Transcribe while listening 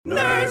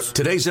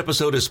Today's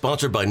episode is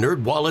sponsored by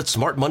NerdWallet's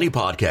Smart Money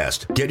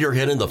Podcast. Get your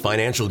head in the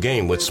financial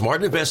game with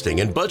smart investing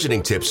and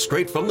budgeting tips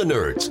straight from the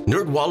nerds.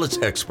 NerdWallet's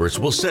experts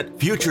will set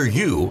future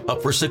you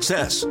up for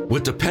success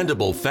with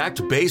dependable,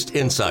 fact-based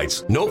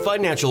insights. No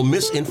financial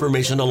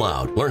misinformation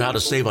allowed. Learn how to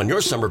save on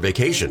your summer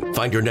vacation,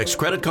 find your next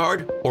credit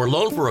card, or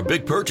loan for a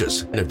big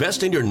purchase, and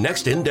invest in your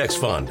next index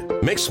fund.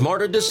 Make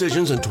smarter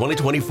decisions in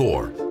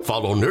 2024.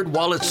 Follow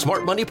NerdWallet's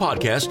Smart Money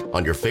Podcast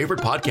on your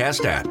favorite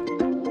podcast app.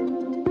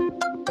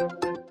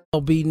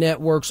 MLB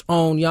Network's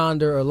own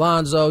Yonder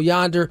Alonso.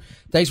 Yonder,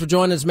 thanks for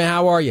joining us, man.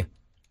 How are you?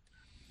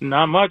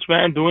 Not much,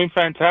 man. Doing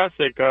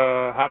fantastic.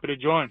 Happy to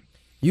join.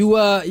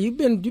 You've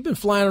been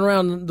flying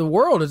around the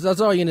world.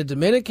 That's all you in the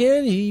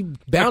Dominican. You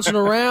bouncing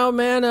around,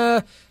 man.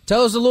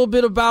 Tell us a little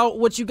bit about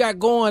what you got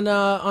going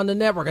on the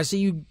network. I see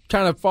you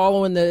kind of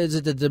following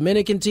the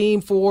Dominican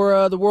team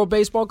for the World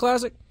Baseball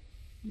Classic.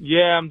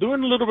 Yeah, I'm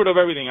doing a little bit of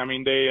everything. I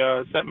mean, they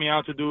sent me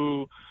out to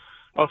do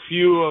a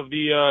few of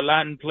the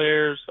Latin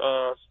players,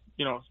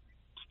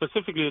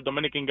 specifically the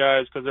Dominican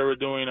guys, because they were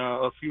doing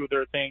a few of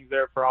their things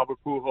there for Albert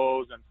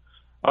Pujols, and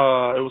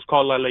it was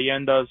called La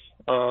Leyendas.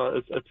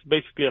 It's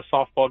basically a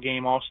softball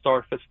game,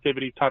 all-star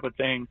festivity type of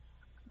thing.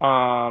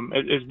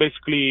 It's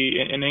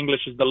basically, in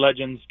English, is the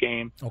Legends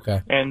game.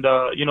 Okay. And,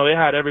 they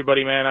had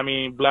everybody, man. I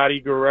mean,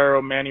 Vladdy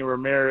Guerrero, Manny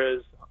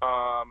Ramirez,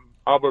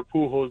 Albert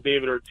Pujols,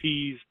 David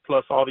Ortiz,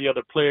 plus all the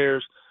other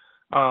players.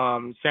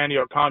 Sandy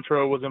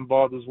Alcantara was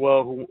involved as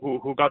well,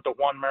 who got the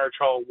Juan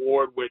Marichal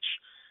Award, which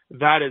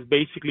that is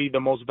basically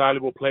the most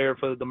valuable player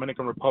for the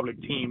Dominican Republic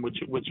team,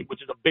 which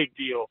is a big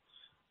deal.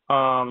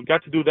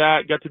 Got to do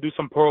that, got to do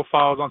some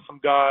profiles on some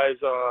guys,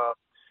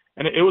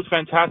 and it was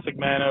fantastic,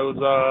 man. It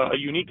was a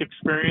unique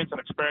experience, an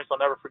experience I'll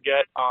never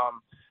forget.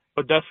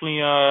 But definitely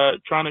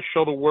trying to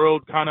show the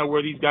world kind of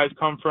where these guys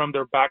come from,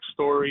 their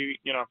backstory,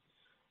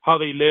 how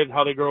they lived,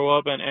 how they grow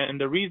up,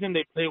 and the reason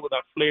they play with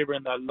that flavor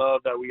and that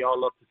love that we all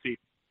love to see.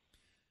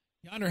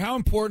 Yonder, how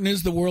important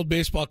is the World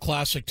Baseball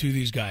Classic to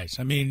these guys?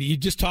 I mean, you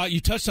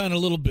touched on it a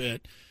little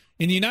bit.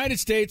 In the United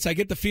States, I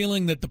get the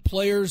feeling that the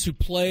players who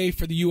play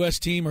for the U.S.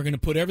 team are going to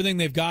put everything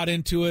they've got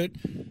into it.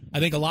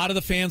 I think a lot of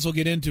the fans will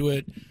get into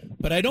it.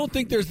 But I don't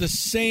think there's the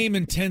same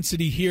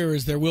intensity here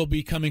as there will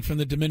be coming from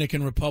the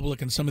Dominican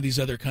Republic and some of these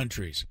other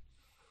countries.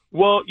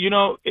 Well,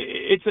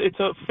 it's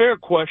a fair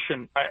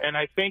question, and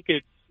I think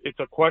it's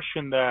a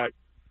question that,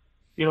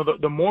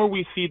 the more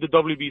we see the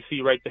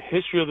WBC, right, the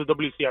history of the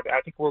WBC,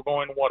 I think we're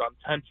going, on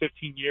 10,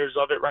 15 years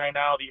of it right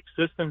now. The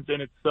existence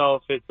in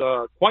itself is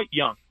quite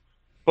young.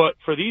 But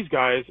for these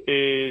guys,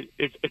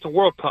 it's a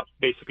World Cup,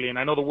 basically. And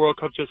I know the World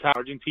Cup just had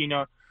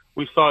Argentina.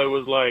 We saw it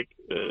was like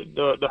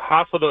the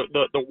half of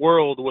the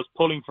world was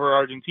pulling for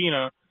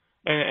Argentina,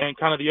 and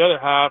kind of the other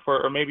half,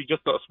 or maybe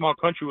just a small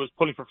country, was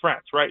pulling for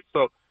France, right?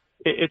 So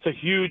it's a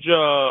huge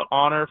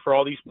honor for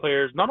all these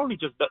players, not only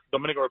just the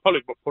Dominican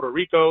Republic, but Puerto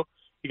Rico.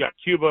 You got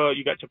Cuba,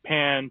 you got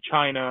Japan,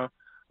 China,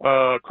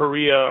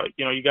 Korea.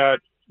 You got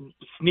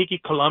sneaky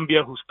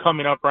Colombia, who's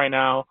coming up right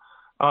now.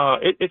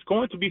 It's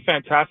going to be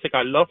fantastic.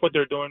 I love what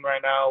they're doing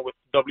right now with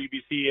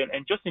WBC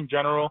and just in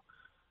general.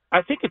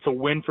 I think it's a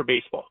win for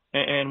baseball.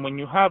 And when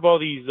you have all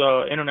these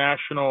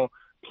international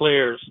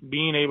players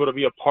being able to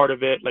be a part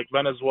of it, like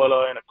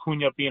Venezuela and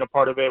Acuna being a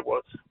part of it,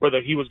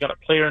 whether he was going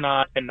to play or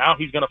not, and now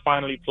he's going to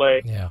finally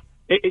play,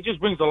 it just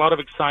brings a lot of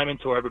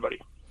excitement to everybody.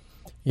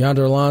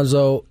 Yonder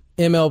Alonso,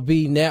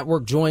 MLB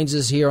Network, joins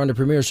us here on the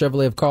Premier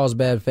Chevrolet of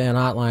Carlsbad Fan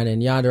Hotline.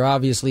 And Yonder,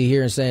 obviously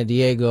here in San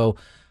Diego,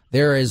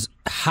 there is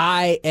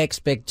high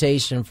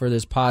expectation for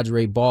this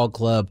Padre ball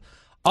club.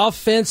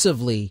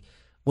 Offensively,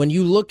 when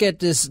you look at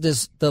this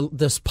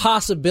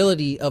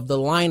possibility of the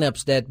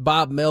lineups that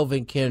Bob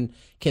Melvin can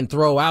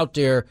throw out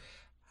there,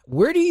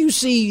 where do you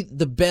see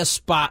the best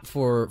spot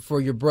for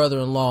your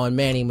brother-in-law and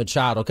Manny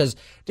Machado? Because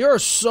there are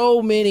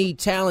so many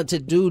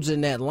talented dudes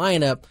in that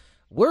lineup.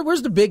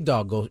 Where's the big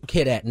dog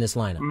kid at in this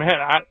lineup? Man,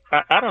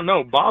 I don't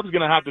know. Bob's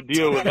going to have to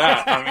deal with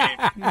that.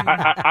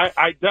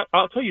 I mean,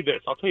 I'll tell you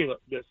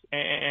this.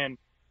 And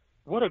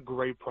what a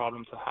great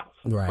problem to have,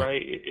 right?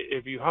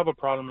 If you have a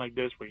problem like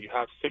this where you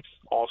have 6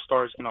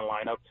 all-stars in a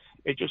lineup,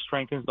 it just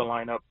strengthens the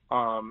lineup.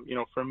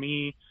 For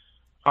me,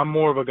 I'm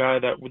more of a guy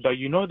that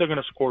they're going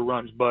to score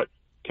runs, but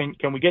can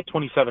we get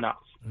 27 outs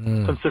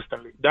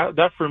consistently?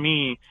 That for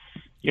me,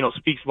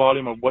 speaks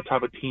volume of what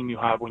type of team you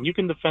have. When you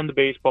can defend the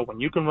baseball, when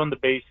you can run the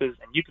bases,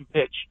 and you can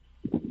pitch,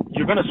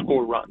 you're going to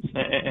score runs.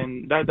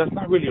 And that's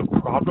not really a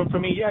problem for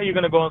me. Yeah, you're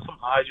going to go on some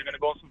highs, you're going to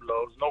go on some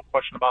lows, no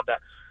question about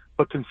that.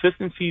 But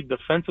consistency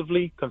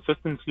defensively,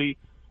 consistency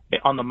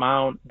on the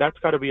mound, that's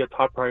got to be a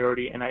top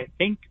priority. And I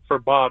think for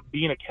Bob,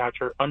 being a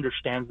catcher,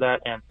 understands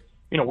that. And,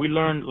 we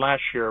learned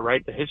last year,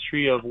 right, the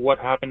history of what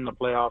happened in the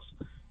playoffs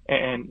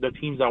and the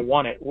teams that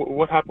won it.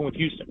 What happened with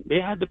Houston? They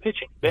had the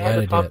pitching. They had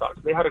the top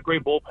dogs. They had a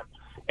great bullpen.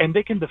 And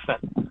they can defend.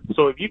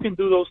 So if you can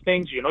do those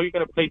things, you're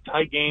going to play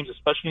tight games,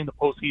 especially in the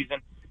postseason.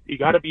 You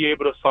got to be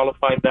able to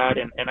solidify that.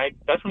 And I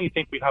definitely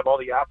think we have all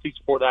the athletes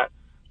for that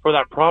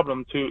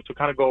problem to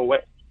kind of go away.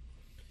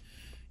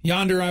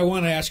 Yonder, I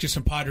want to ask you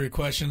some Padre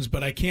questions,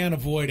 but I can't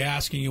avoid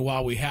asking you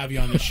while we have you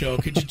on the show.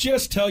 Could you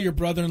just tell your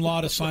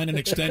brother-in-law to sign an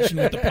extension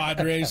with the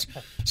Padres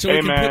so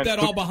we can put that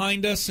all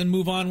behind us and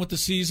move on with the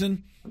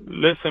season?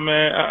 Listen,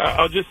 man,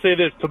 I'll just say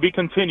this, to be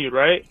continued,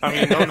 right?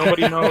 I mean,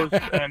 nobody knows,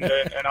 and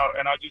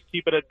I'll just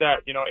keep it at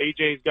that. You know,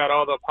 AJ's got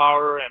all the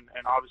power, and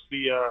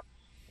obviously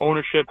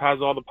ownership has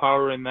all the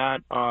power in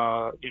that.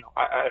 You know,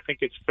 I think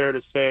it's fair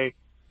to say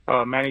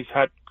Manny's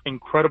had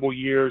incredible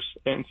years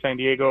in San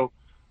Diego.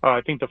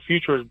 I think the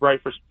future is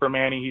bright for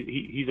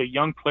Manny. He's a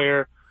young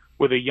player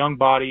with a young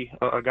body,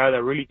 a guy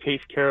that really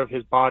takes care of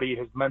his body,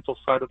 his mental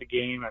side of the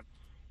game. And,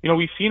 you know,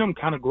 we've seen him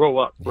kind of grow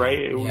up,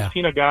 right? Yeah. We've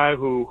seen a guy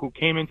who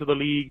came into the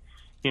league,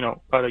 you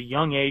know, at a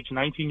young age,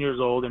 19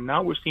 years old, and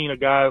now we're seeing a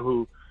guy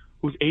who's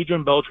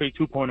Adrian Beltre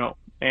 2.0.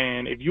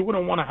 And if you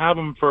wouldn't want to have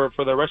him for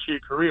the rest of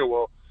your career,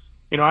 well,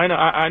 you know,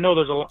 I know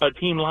there's a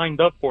team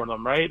lined up for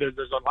them, right? There's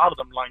a lot of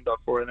them lined up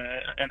for it,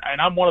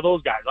 and I'm one of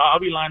those guys.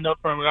 I'll be lined up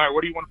for him. All right, where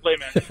do you want to play,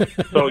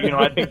 man? So, you know,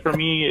 I think for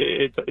me,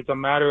 it's a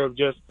matter of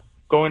just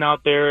going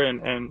out there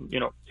and you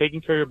know, taking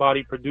care of your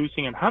body,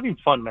 producing, and having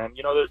fun, man.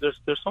 You know,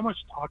 there's so much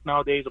talk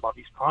nowadays about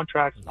these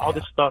contracts and all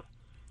this stuff.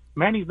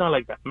 Manny's not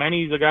like that.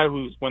 Manny's a guy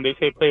who's, when they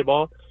say play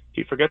ball,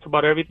 he forgets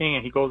about everything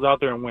and he goes out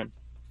there and wins.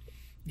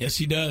 Yes,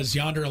 he does.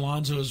 Yonder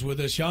Alonso is with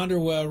us. Yonder,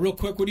 real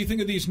quick, what do you think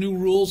of these new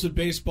rules that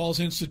baseball's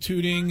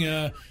instituting,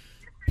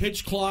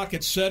 pitch clock,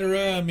 et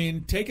cetera? I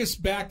mean, take us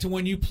back to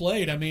when you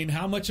played. I mean,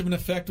 how much of an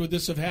effect would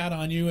this have had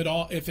on you at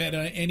all, if had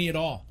any at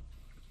all?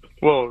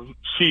 Well,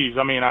 geez,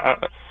 I mean, I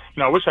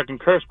wish I can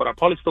curse, but I'd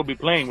probably still be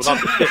playing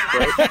without the stick,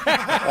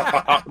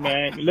 right?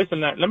 Man,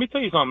 listen, let me tell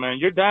you something, man.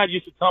 Your dad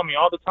used to tell me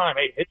all the time,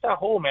 hey, hit that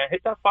hole, man.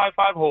 Hit that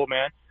 5-5 hole,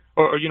 man.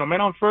 Or, you know,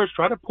 man on first,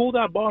 try to pull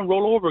that ball and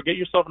roll over, get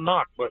yourself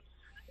knocked. But,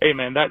 hey,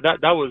 man,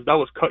 that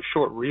was cut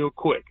short real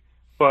quick.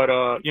 But,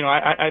 you know,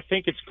 I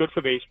think it's good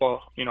for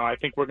baseball. You know, I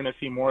think we're going to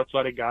see more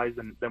athletic guys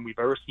than we've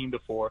ever seen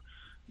before.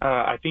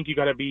 I think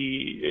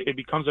it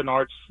becomes an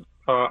art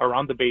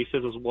around the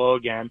bases as well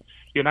again.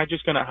 You're not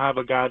just going to have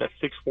a guy that's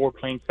 6'4"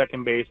 playing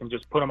second base and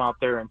just put him out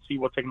there and see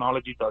what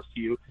technology does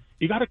to you.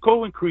 You got to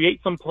go and create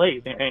some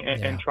plays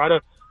and try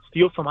to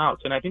steal some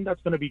outs. And I think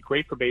that's going to be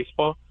great for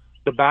baseball.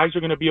 The bags are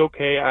going to be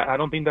okay. I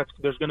don't think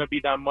there's going to be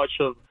that much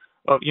of,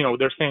 you know,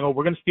 they're saying, oh,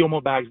 we're going to steal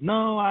more bags.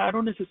 No, I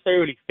don't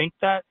necessarily think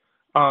that.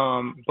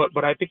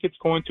 But I think it's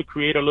going to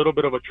create a little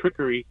bit of a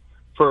trickery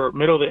for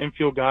middle of the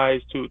infield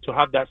guys to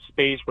have that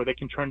space where they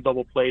can turn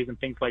double plays and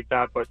things like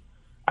that. But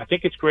I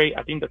think it's great.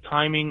 I think the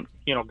timing,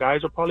 you know,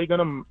 guys are probably going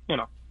to, you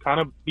know, kind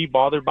of be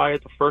bothered by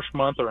it the first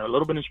month or a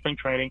little bit in spring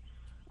training.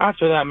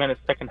 After that, man, it's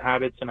second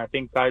habits, and I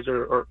think guys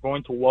are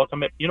going to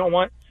welcome it. You know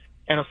what?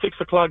 In a 6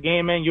 o'clock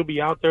game, man, you'll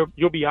be out there.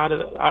 You'll be out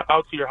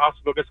to your house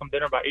to go get some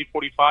dinner by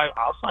 8:45.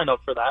 I'll sign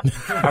up for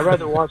that. I'd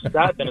rather watch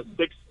that than a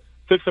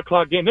 6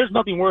 o'clock game. There's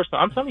nothing worse.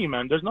 I'm telling you,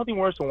 man, there's nothing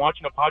worse than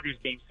watching a Padres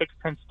game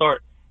 6:10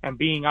 start and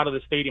being out of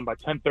the stadium by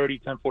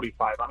 10:30,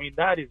 10:45. I mean,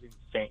 that is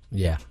insane.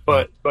 Yeah.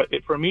 But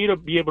for me to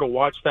be able to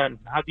watch that and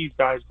have these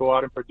guys go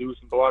out and produce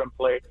and go out and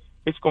play,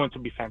 it's going to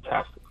be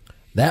fantastic.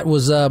 That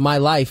was my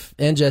life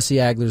and Jesse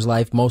Agler's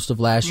life most of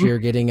last year,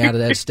 getting out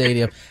of that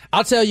stadium.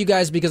 I'll tell you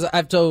guys, because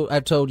I've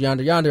told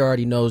Yonder. Yonder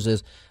already knows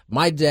this.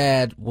 My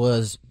dad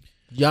was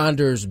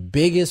Yonder's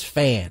biggest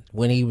fan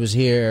when he was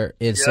here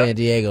in San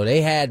Diego.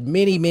 They had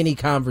many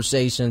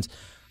conversations.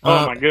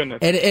 Oh, my goodness.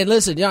 And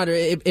listen, Yonder,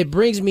 it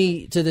brings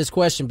me to this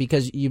question,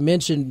 because you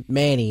mentioned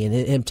Manny and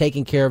him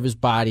taking care of his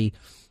body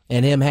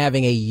and him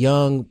having a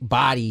young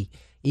body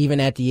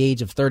even at the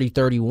age of 30,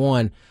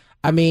 31.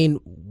 I mean,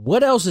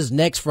 what else is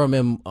next from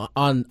him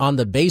on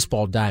the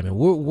baseball diamond?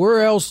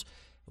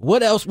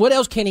 What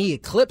else can he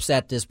eclipse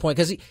at this point?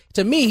 Because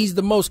to me, he's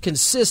the most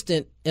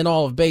consistent in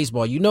all of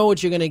baseball. You know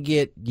what you're going to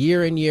get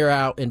year in, year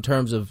out in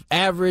terms of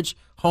average,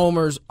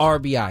 homers,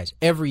 RBIs.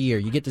 Every year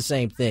you get the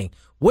same thing.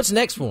 What's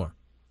next for him?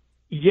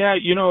 Yeah,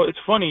 you know, it's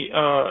funny.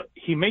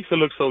 He makes it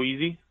look so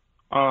easy,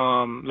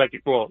 like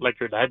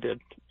your dad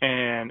did,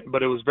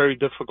 but it was very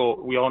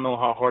difficult. We all know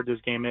how hard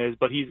this game is.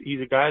 But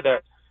he's a guy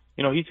that,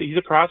 you know, he's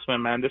a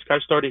craftsman, man. This guy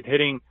started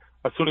hitting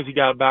as soon as he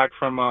got back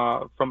from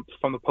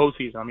the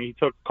postseason. I mean, he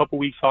took a couple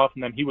weeks off,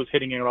 and then he was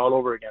hitting it all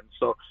over again.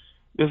 So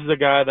this is a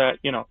guy that,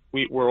 you know,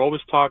 we're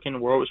always talking,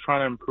 we're always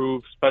trying to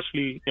improve,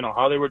 especially, you know,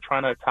 how they were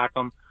trying to attack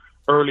him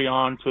early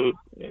on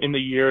in the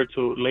year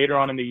to later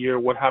on in the year,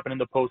 what happened in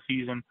the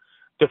postseason.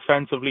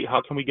 Defensively,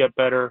 how can we get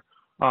better?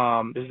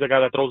 This is a guy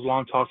that throws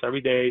long toss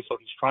every day, so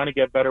he's trying to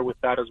get better with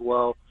that as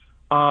well.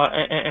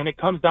 And it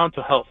comes down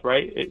to health,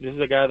 right? This is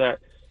a guy that,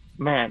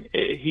 man,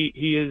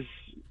 he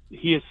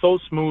is so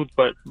smooth,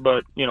 but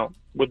you know,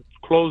 with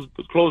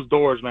closed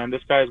doors, man,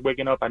 this guy is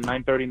waking up at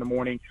 9:30 in the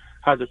morning,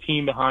 has a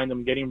team behind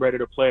him, getting ready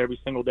to play every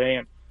single day.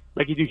 And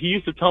like he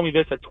used to tell me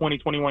this at 20,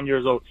 21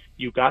 years old: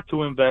 you got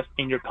to invest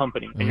in your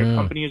company, and your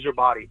company is your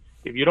body.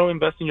 If you don't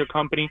invest in your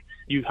company,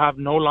 you have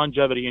no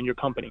longevity in your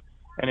company.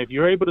 And if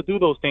you're able to do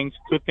those things,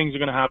 good things are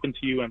going to happen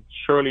to you. And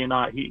surely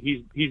not,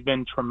 he's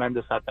been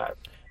tremendous at that.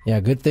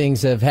 Yeah, good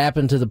things have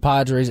happened to the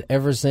Padres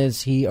ever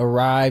since he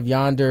arrived.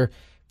 Yonder,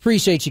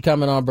 Appreciate you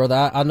coming on,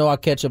 brother. I know I'll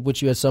catch up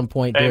with you at some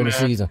point during the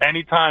season.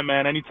 Anytime,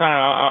 man.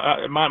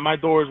 Anytime. My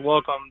door is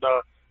welcomed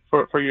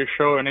for your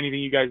show and anything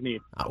you guys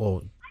need.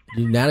 Well,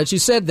 now that you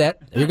said that,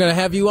 you're going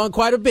to have you on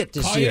quite a bit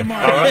this year. All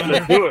right,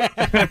 let's do it.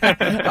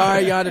 All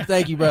right, Yonder.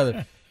 Thank you,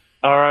 brother.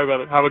 All right,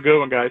 brother. Have a good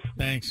one, guys.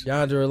 Thanks.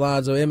 Yonder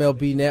Alonso,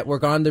 MLB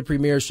Network, on the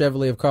Premier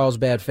Chevrolet of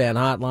Carlsbad fan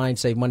hotline.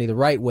 Save money the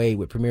right way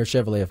with Premier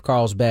Chevrolet of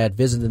Carlsbad.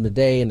 Visit them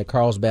today in the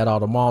Carlsbad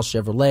Auto Mall.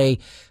 Chevrolet,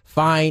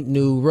 find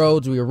new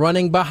roads. We are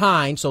running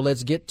behind, so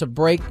let's get to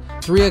break.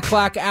 3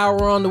 o'clock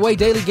hour on the way.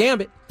 Daily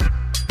Gambit.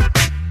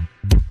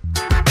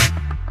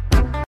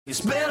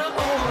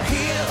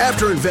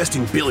 After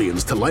investing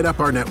billions to light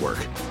up our network,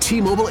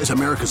 T-Mobile is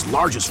America's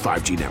largest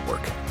 5G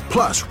network.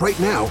 Plus, right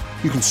now,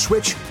 you can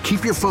switch,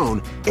 keep your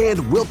phone,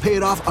 and we'll pay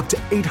it off up to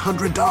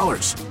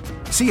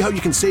 $800. See how you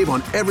can save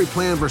on every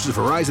plan versus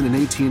Verizon and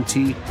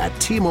AT&T at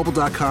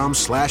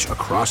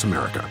T-Mobile.com/across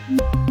America.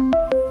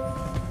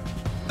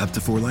 Up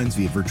to 4 lines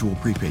via virtual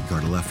prepaid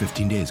card. Allow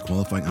 15 days.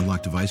 Qualifying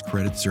unlocked device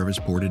credit service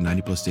ported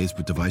 90-plus days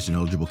with device and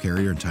eligible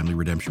carrier and timely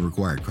redemption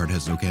required. Card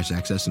has no cash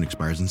access and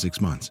expires in 6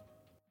 months.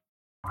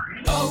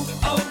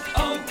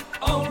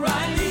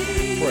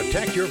 O'Reilly.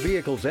 Protect your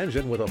vehicle's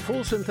engine with a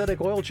full synthetic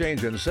oil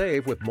change and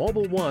save with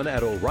Mobil 1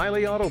 at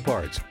O'Reilly Auto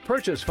Parts.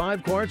 Purchase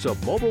 5 quarts of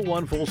Mobil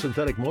 1 full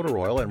synthetic motor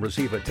oil and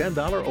receive a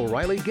 $10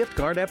 O'Reilly gift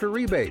card after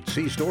rebate.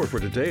 See store for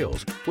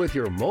details. With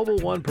your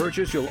Mobil 1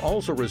 purchase, you'll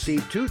also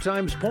receive 2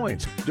 times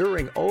points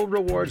during O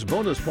Rewards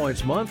Bonus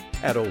Points Month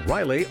at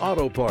O'Reilly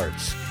Auto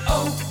Parts.